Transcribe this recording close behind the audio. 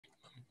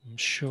I'm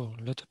sure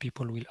a lot of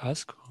people will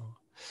ask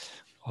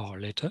or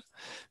later.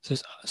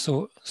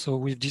 So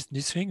with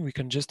this thing, we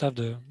can just have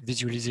the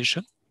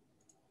visualization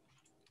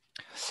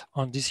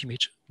on this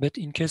image. But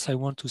in case I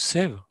want to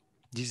save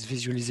this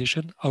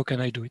visualization, how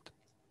can I do it?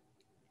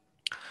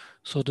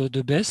 So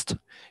the best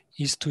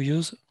is to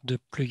use the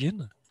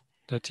plugin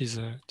that is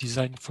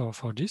designed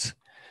for this.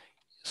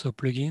 So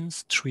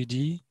plugins,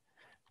 3D,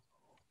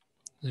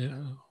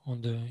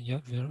 on the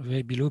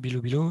very below,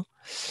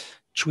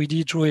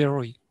 3D draw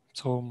array.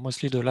 So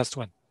mostly the last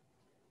one,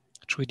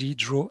 3D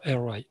draw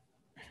array.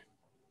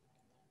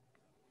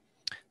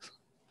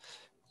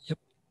 Yep.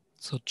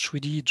 So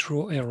 3D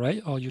draw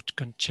array, or you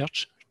can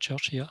search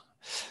here,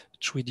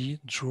 3D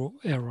draw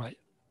array.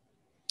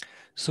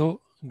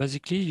 So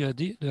basically,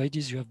 the idea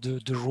is you have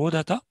the raw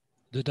data,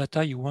 the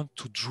data you want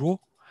to draw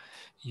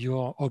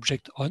your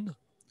object on.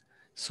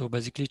 So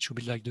basically, it should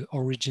be like the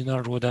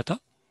original raw data.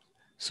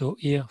 So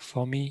here,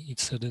 for me,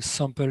 it's the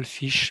sample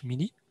fish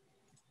mini,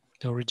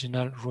 the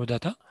original raw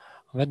data,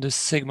 and then the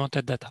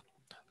segmented data.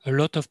 A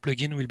lot of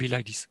plugins will be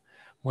like this.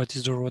 What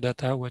is the raw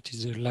data? What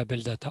is the label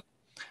data?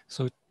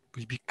 So it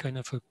will be kind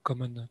of a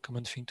common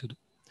thing to do.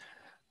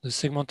 The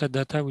segmented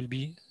data will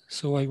be,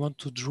 so I want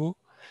to draw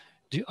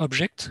the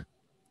object.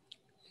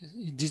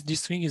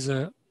 This thing is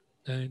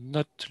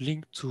not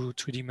linked to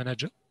 3D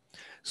Manager.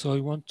 So I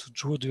want to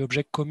draw the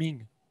object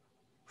coming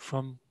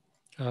from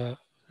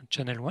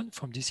channel 1,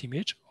 from this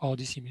image or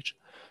this image.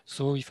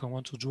 So if I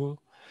want to draw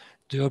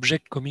the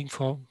object coming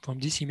from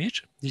this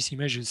image is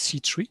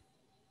C3.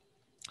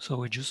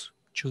 So I just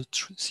choose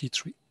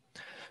C3.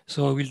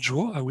 So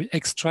I will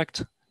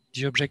extract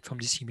the object from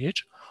this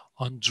image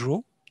and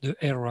draw the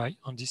array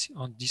on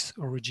this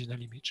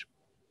original image.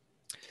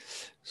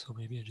 So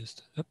maybe I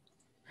just up.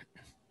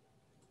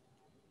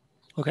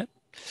 Okay,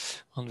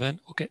 and then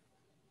okay.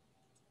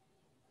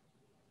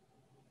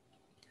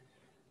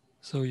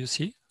 So you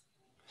see,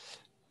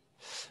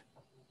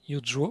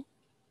 you draw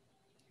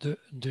the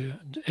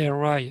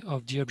array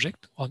of the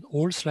object on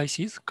all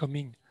slices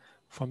coming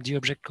from the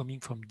object coming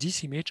from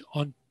this image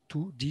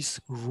onto this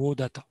raw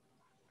data.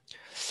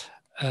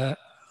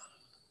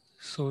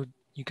 So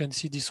you can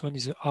see this one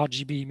is a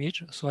RGB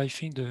image. So I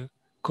think the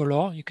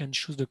color, you can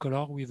choose the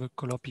color with a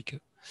color picker.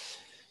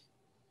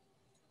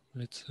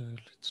 Let's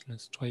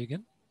try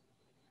again.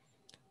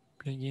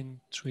 Plugin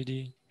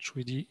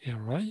 3D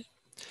array.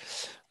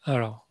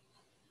 Alors,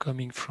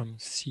 coming from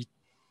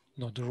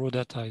the raw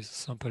data is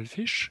sample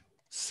fish.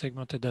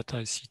 Segmented data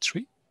is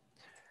C3.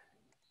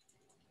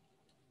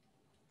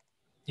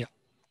 Yeah.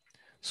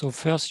 So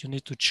first you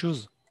need to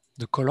choose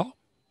the color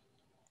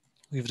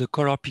with the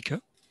color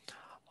picker,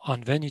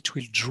 and then it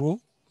will draw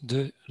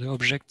the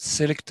object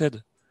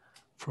selected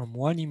from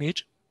one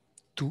image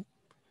to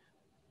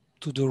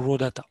the raw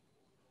data.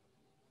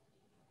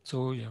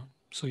 So yeah,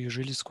 so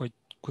usually it's quite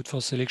good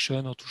for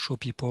selection or to show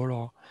people,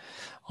 or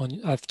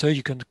after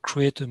you can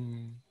create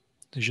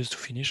just to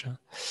finish.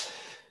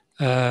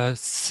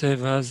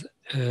 Save as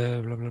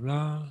blah blah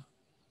blah.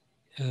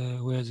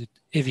 Where is it?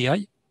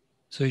 AVI.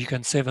 So you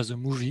can save as a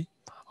movie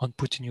and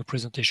put in your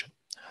presentation.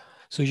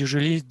 So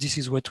usually this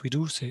is what we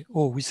do. Say,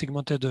 oh, we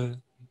segmented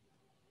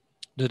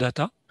the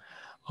data,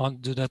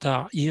 and the data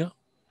are here.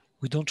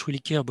 We don't really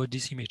care about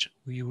this image.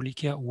 We really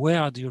care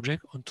where are the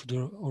object onto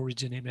the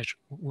original image.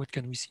 What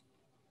can we see?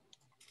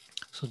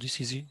 So this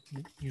is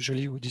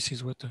usually this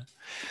is what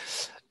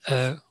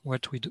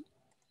we do.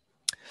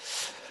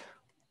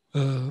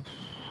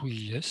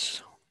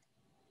 Yes,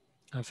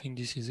 I think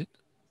this is it.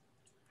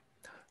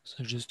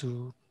 So just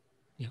to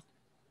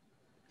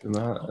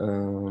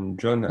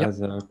John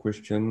has a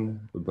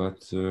question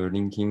about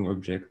linking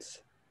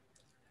objects.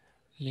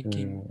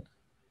 Linking.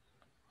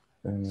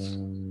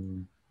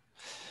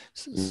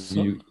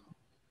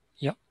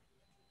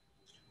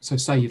 So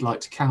say you'd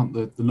like to count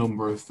the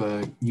number of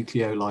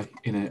nucleoli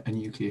in a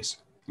nucleus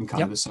and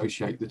kind of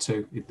associate the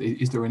two.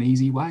 Is there an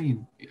easy way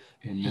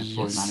in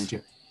Drawing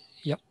Manager?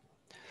 Yeah.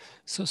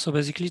 So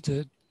basically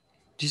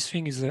this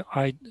thing is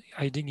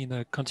hiding in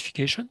a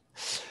quantification.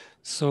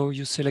 So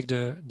you select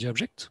the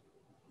object.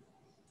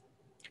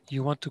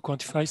 You want to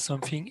quantify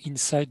something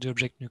inside the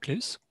object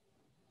nucleus.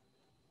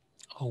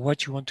 Or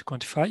what you want to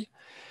quantify,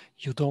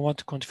 you don't want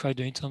to quantify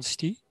the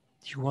intensity.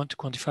 You want to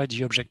quantify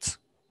the objects,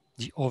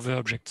 the other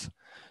objects.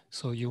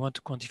 So you want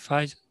to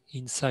quantify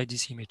inside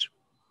this image.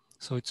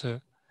 So it's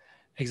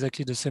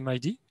exactly the same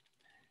idea.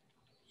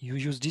 You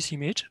use this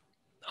image,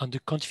 and the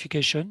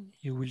quantification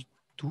you will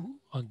do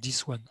on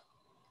this one,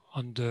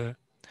 on the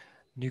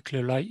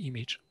nucleoli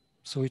image.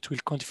 So it will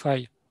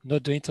quantify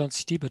not the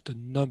intensity, but the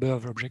number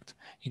of objects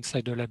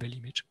inside the label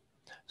image.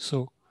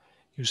 So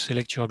you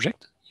select your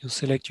object, you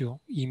select your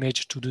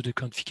image to do the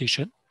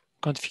quantification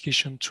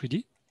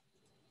 3D.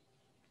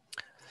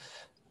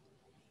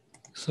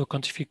 So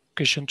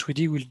quantification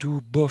 3D will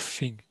do both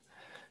things.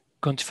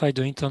 Quantify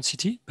the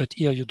intensity, but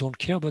here you don't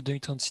care about the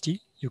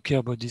intensity, you care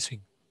about this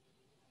thing.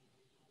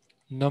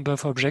 Number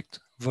of object,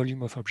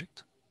 volume of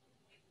object.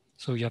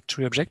 So you have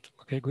 3 objects,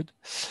 okay, good.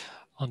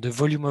 On the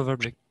volume of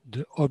object,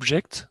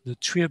 the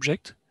 3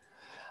 objects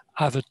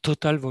have a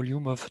total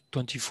volume of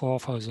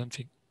 24,000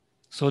 things.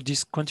 So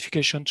this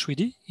quantification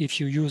 3D, if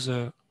you use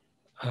a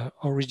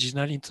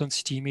original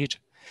intensity image,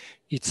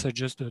 it's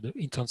just the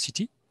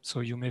intensity.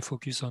 So you may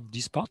focus on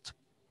this part.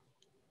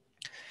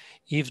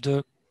 If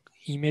the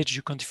image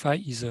you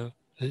quantify is a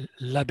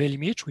label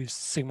image with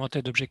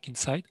segmented object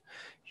inside,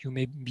 you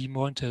may be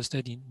more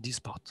interested in this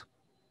part,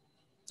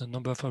 the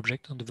number of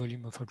objects and the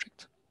volume of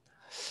objects.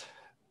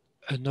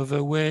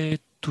 Another way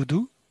to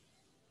do,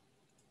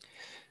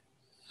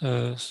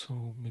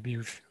 so maybe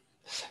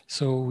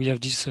so we have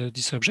this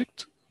this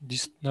object.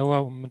 Now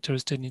I'm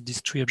interested in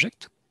these 3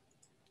 objects.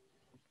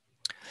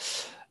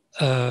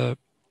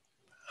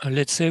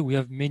 Let's say we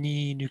have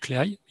many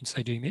nuclei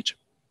inside the image.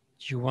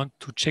 You want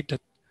to check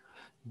that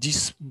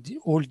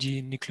all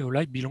the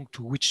nucleoli belong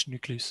to which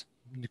nucleus?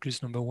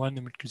 Nucleus number 1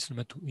 and nucleus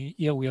number 2.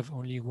 Here we have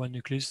only 1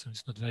 nucleus, so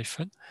it's not very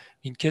fun.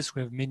 In case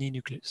we have many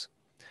nucleus.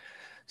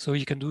 So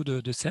you can do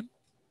the same.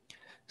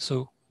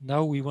 So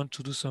now we want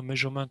to do some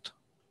measurement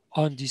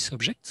on this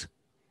object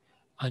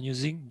and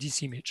using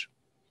this image.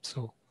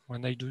 So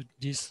when I do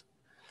this,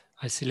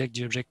 I select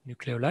the object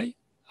nucleoli,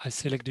 I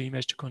select the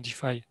image to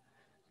quantify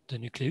the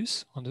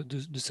nucleus, and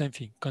the same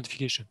thing,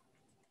 quantification.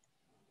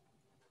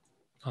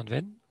 And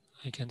then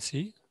I can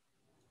see,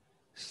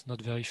 it's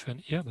not very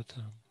fun here, but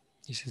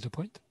this is the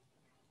point.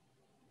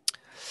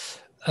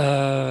 We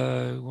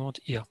want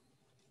here,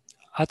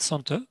 at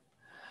center,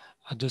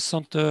 at the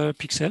center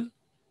pixel,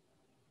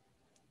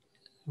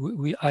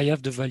 I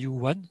have the value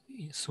 1.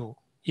 So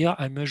here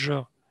I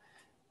measure,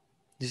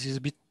 this is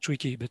a bit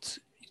tricky, but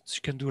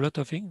you can do a lot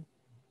of things,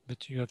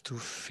 but you have to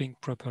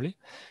think properly.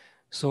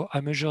 So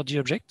I measure the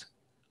object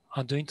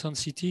and the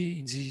intensity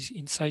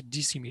inside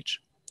this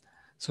image.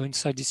 So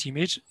inside this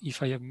image,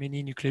 if I have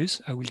many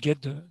nucleus, I will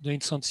get the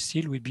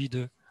intensity will be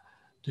the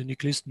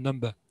nucleus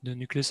number, the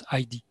nucleus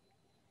ID.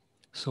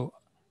 So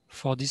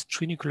for this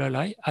 3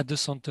 nuclei at the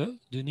center,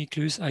 the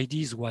nucleus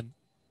ID is 1.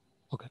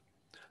 Okay.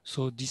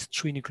 So this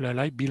 3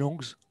 nuclei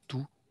belongs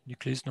to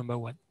nucleus number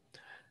 1.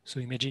 So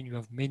imagine you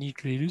have many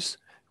nucleus.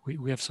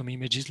 We have some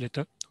images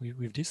later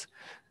with this.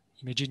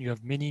 Imagine you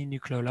have many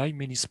nuclei,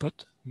 many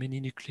spots, many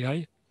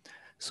nuclei.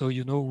 So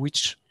you know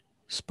which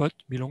spot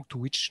belong to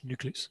which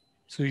nucleus.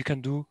 So you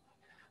can do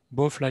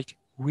both, like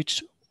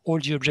all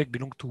the objects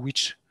belong to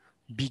which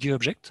bigger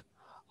object,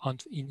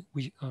 and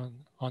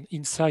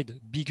inside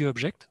bigger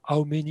object,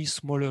 how many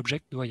smaller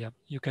objects do I have?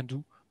 You can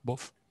do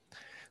both.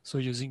 So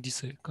using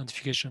this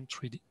quantification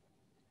 3D.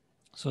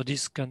 So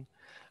this can,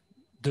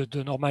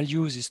 the normal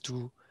use is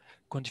to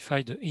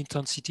quantify the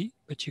intensity,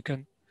 but you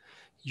can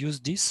use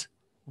this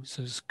with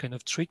this kind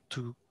of trick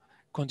to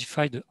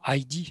quantify the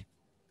ID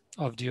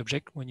of the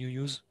object when you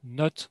use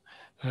not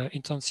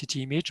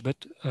intensity image, but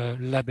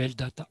label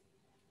data.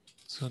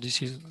 So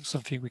this is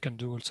something we can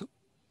do also.